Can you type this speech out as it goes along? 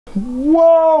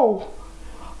Whoa!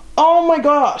 Oh my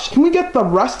gosh, can we get the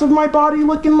rest of my body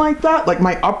looking like that? Like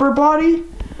my upper body?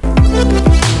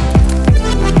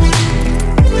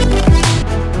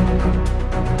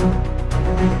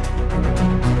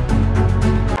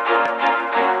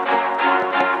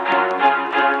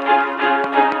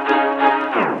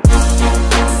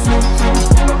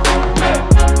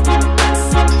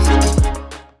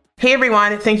 Hey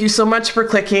everyone, thank you so much for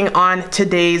clicking on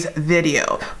today's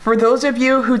video. For those of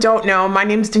you who don't know, my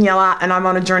name is Daniela and I'm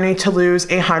on a journey to lose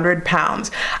 100 pounds.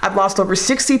 I've lost over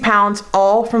 60 pounds,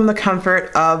 all from the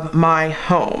comfort of my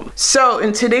home. So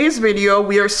in today's video,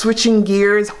 we are switching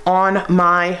gears on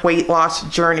my weight loss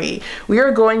journey. We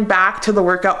are going back to the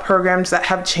workout programs that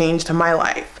have changed my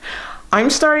life. I'm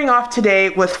starting off today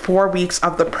with 4 weeks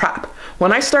of the prep.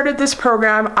 When I started this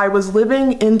program, I was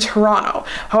living in Toronto.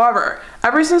 However,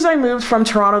 ever since I moved from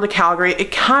Toronto to Calgary,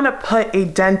 it kind of put a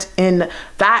dent in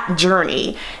that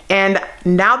journey. And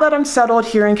now that I'm settled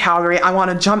here in Calgary, I want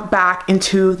to jump back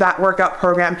into that workout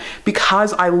program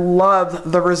because I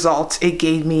love the results it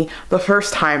gave me the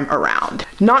first time around.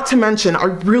 Not to mention, I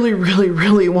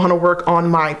really want to work on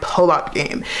my pull-up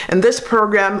game. And this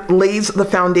program lays the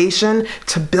foundation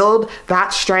to build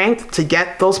that strength to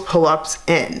get those pull-ups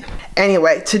in.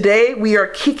 Anyway, today we are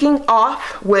kicking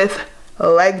off with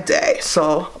leg day,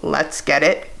 so let's get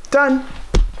it done.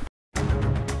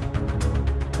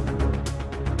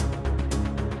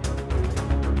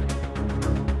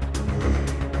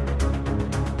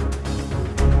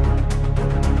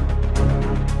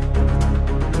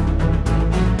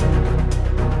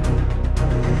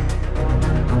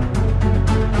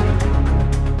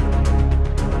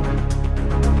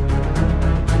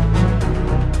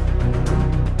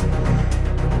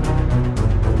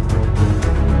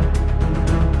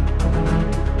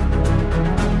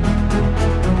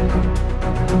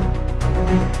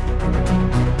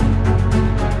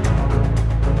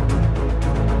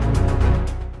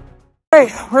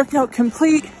 Alright, workout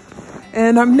complete,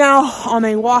 and I'm now on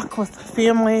a walk with the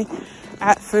family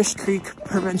at Fish Creek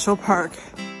Provincial Park.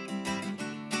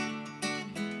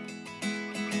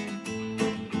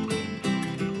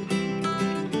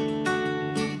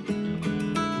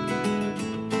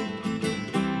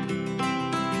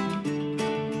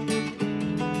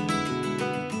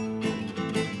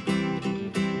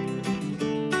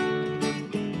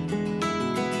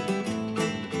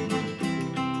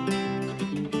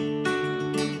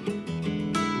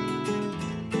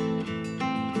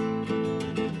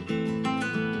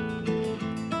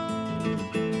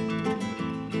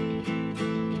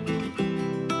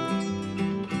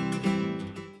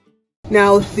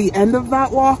 Now, the end of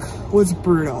that walk was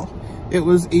brutal. It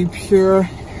was a pure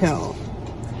hill.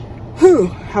 Whew.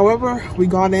 However, we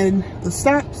got in the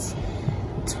steps.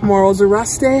 Tomorrow's a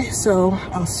rest day, so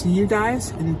I'll see you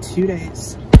guys in 2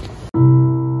 days.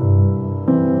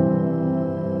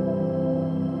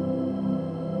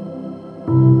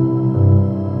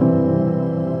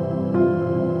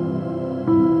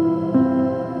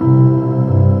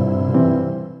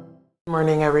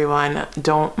 Morning everyone.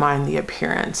 Don't mind the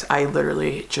appearance. I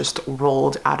literally just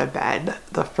rolled out of bed.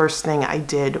 The first thing I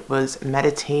did was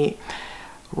meditate,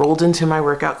 rolled into my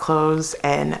workout clothes,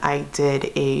 and I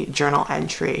did a journal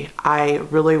entry. I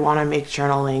really want to make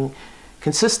journaling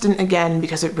consistent again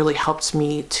because it really helps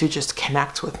me to just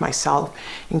connect with myself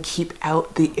and keep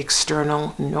out the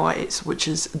external noise, which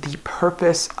is the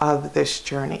purpose of this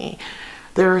journey.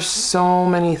 There are so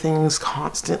many things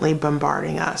constantly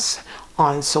bombarding us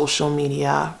on social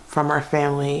media, from our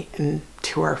family and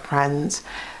to our friends,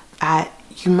 that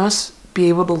you must be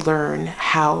able to learn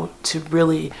how to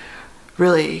really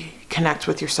connect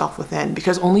with yourself within,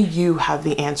 because only you have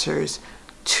the answers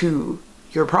to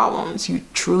your problems. You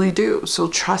truly do. So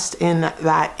trust in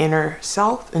that inner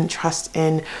self and trust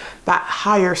in that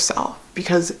higher self,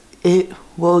 because it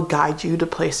will guide you to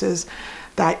places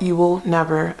that you will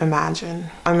never imagine.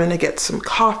 I'm gonna get some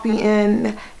coffee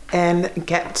in and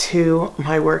get to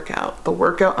my workout. The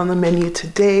workout on the menu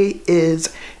today is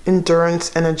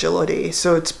endurance and agility.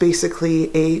 So it's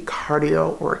basically a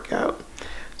cardio workout.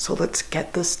 So let's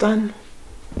get this done.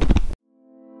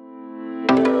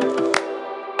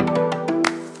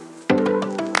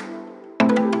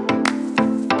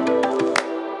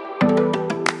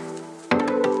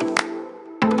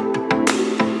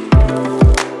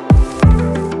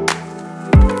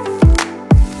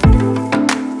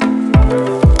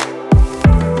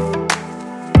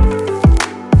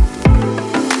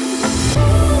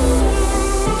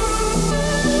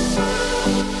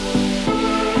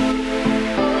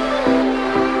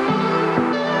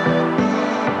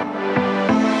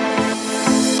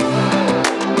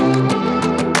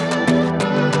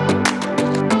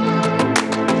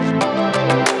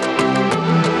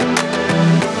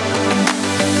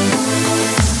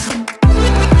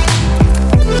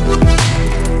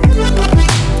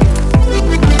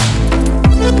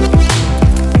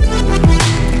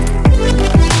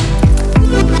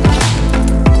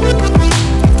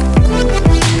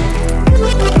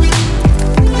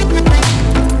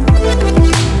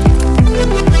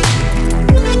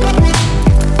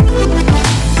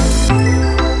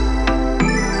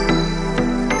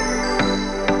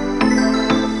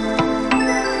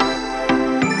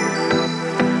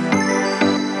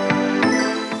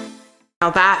 Now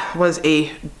that was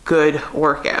a good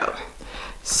workout.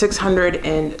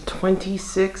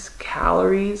 626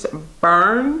 calories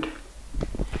burned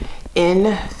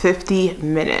in 50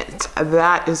 minutes.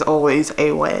 That is always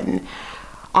a win.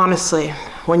 Honestly,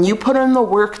 when you put in the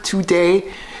work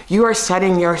today, you are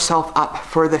setting yourself up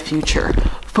for the future.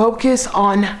 Focus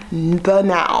on the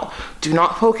now. Do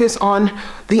not focus on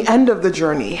the end of the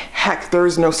journey. Heck, there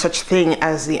is no such thing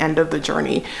as the end of the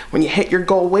journey. When you hit your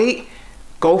goal weight,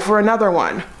 go for another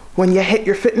one. When you hit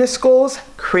your fitness goals,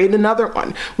 create another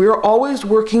one. We are always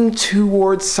working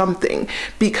towards something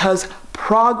because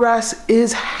progress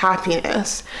is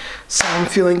happiness. So I'm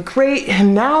feeling great,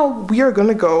 and now we are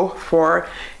gonna go for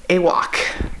a walk.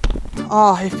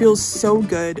 Oh, it feels so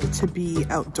good to be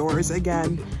outdoors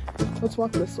again. Let's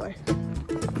walk this way.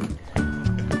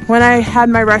 When I had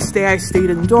my rest day, I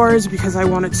stayed indoors because I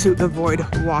wanted to avoid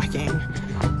walking.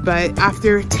 But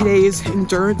after today's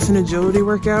endurance and agility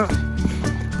workout,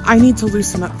 I need to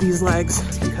loosen up these legs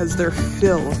because they're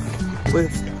filled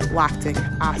with lactic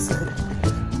acid.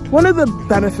 One of the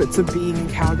benefits of being in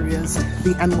Calgary is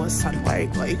the endless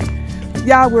sunlight. Like,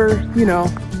 yeah, we're, you know,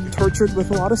 tortured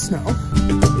with a lot of snow.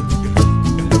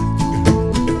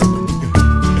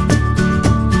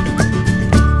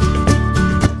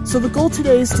 So the goal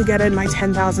today is to get in my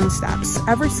 10,000 steps.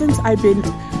 Ever since I've been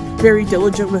very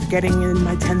diligent with getting in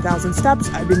my 10,000 steps,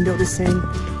 I've been noticing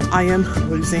I am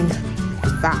losing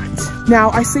fat. Now,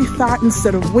 I say fat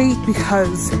instead of weight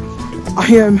because I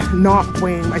am not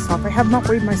weighing myself. I have not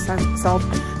weighed myself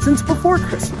since before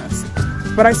Christmas.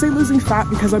 But I say losing fat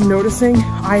because I'm noticing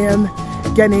I am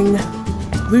getting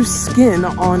loose skin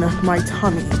on my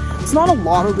tummy. It's not a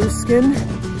lot of loose skin,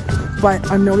 but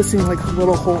I'm noticing like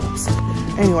little holes.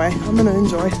 Anyway, I'm gonna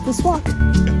enjoy this walk.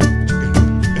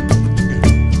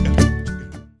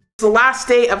 It's the last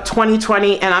day of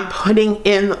 2020 and I'm putting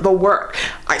in the work.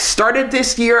 I started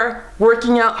this year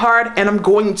working out hard and I'm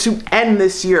going to end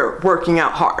this year working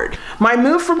out hard. My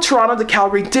move from Toronto to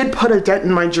Calgary did put a dent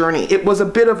in my journey. It was a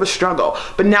bit of a struggle,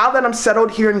 but now that I'm settled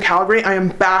here in Calgary, I am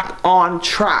back on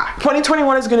track.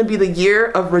 2021 is gonna be the year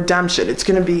of redemption. It's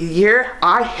gonna be the year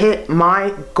I hit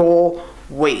my goal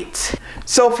weight.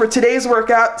 So for today's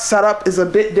workout, setup is a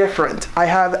bit different. I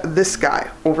have this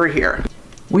guy over here.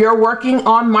 We are working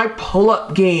on my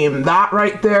pull-up game. That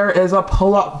right there is a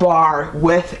pull-up bar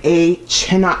with a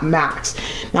chin-up max.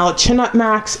 Now a chin-up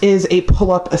max is a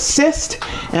pull-up assist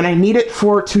and I need it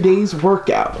for today's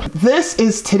workout. This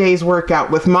is today's workout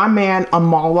with my man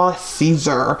Amoila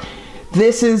Cesar.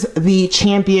 This is the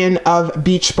champion of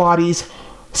Beachbody's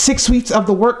 6 weeks of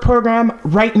the work program.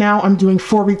 Right now I'm doing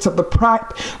 4 weeks of the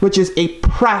prep, which is a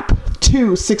prep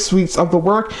to 6 weeks of the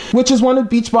work, which is one of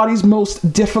Beachbody's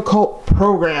most difficult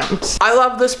programs. I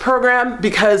love this program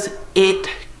because it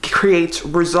creates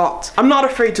results. I'm not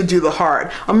afraid to do the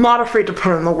hard. I'm not afraid to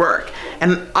put in the work.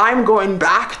 And I'm going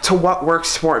back to what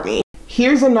works for me.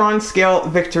 Here's a non-scale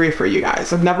victory for you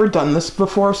guys. I've never done this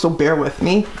before, so bear with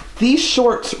me. These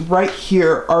shorts right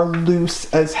here are loose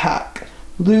as heck.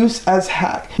 Loose as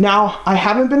heck. Now, I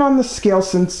haven't been on the scale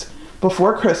since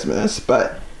before Christmas,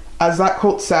 but as that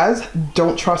quote says,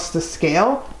 don't trust the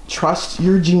scale, trust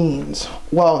your jeans.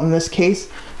 Well, in this case,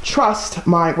 trust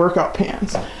my workout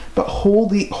pants. But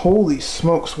holy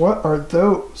smokes, what are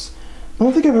those? I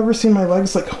don't think I've ever seen my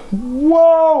legs like,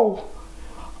 whoa!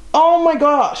 Oh my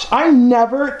gosh, I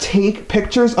never take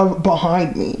pictures of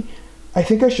behind me. I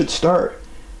think I should start.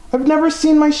 I've never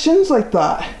seen my shins like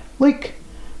that. Like,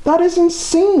 that is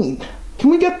insane. Can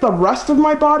we get the rest of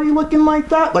my body looking like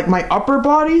that? Like my upper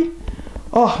body?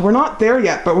 Oh, we're not there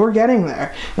yet, but we're getting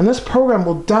there. And this program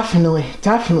will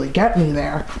definitely get me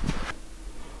there.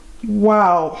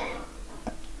 Wow.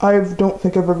 I don't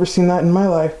think I've ever seen that in my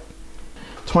life.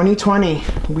 2020,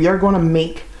 we are going to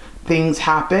make things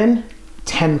happen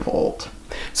tenfold.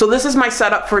 So this is my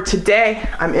setup for today.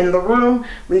 I'm in the room.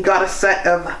 We got a set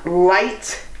of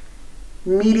light,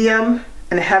 medium,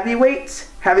 and heavy weights.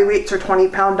 Heavy weights are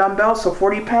 20-pound dumbbells, so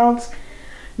 40 pounds.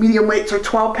 Medium weights are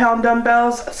 12-pound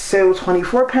dumbbells, so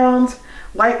 24 pounds.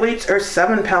 Light weights are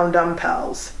 7-pound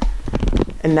dumbbells.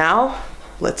 And now,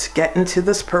 let's get into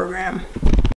this program.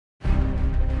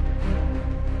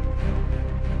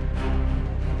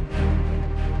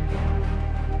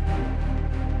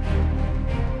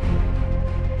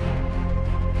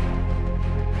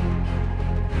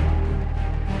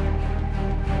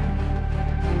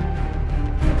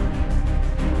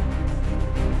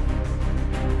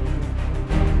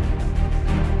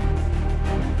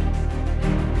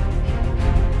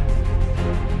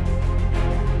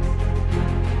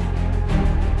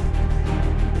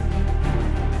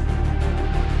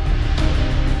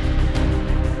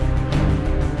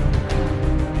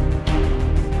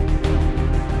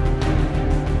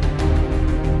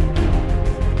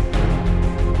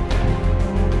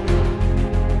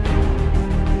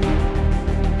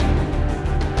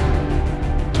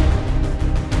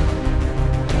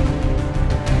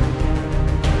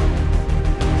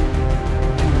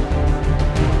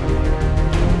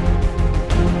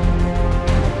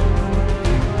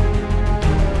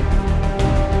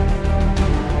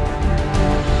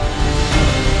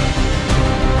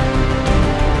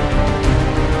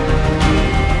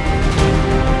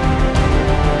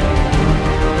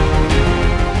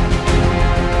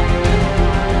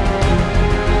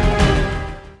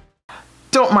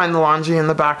 Don't mind the laundry in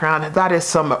the background. That is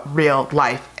some real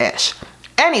life-ish.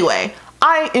 Anyway,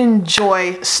 I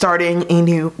enjoy starting a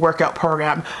new workout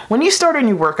program. When you start a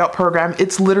new workout program,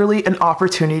 it's literally an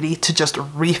opportunity to just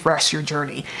refresh your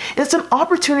journey. It's an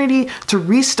opportunity to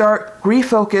restart,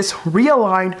 refocus,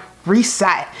 realign,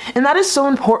 reset. And that is so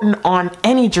important on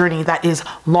any journey that is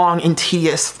long and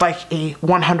tedious, like a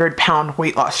 100-pound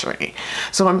weight loss journey.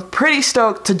 So I'm pretty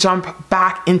stoked to jump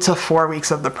back into 4 weeks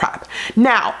of the prep.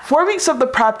 Now, 4 weeks of the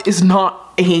prep is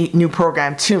not a new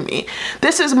program to me.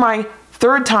 This is my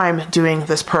third time doing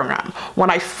this program. When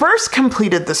I first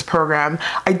completed this program,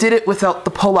 I did it without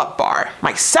the pull-up bar.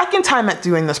 My second time at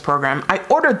doing this program, I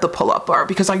ordered the pull-up bar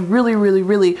because I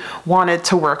really wanted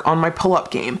to work on my pull-up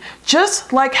game.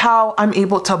 Just like how I'm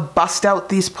able to bust out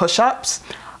these push-ups,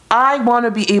 I want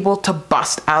to be able to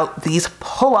bust out these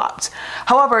pull-ups.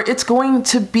 However, it's going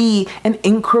to be an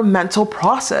incremental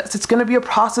process. It's going to be a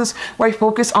process where I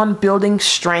focus on building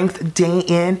strength day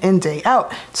in and day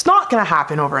out. It's not going to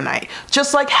happen overnight,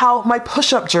 just like how my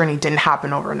push-up journey didn't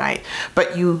happen overnight.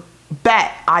 But you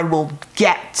bet I will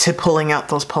get to pulling out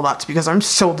those pull-ups because I'm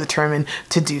so determined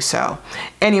to do so.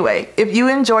 Anyway, if you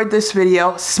enjoyed this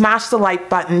video, smash the like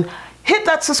button. Hit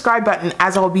that subscribe button,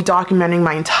 as I'll be documenting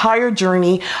my entire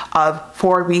journey of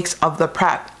 4 weeks of the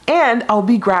prep, and I'll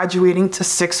be graduating to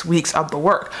 6 weeks of the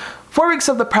work. 4 weeks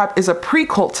of the prep is a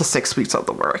prequel to 6 weeks of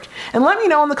the work. And let me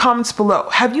know in the comments below,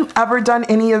 have you ever done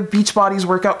any of Beachbody's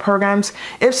workout programs?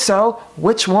 If so,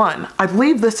 which one? I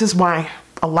believe this is my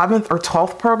 11th or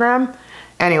 12th program.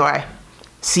 Anyway,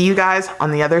 see you guys on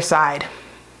the other side.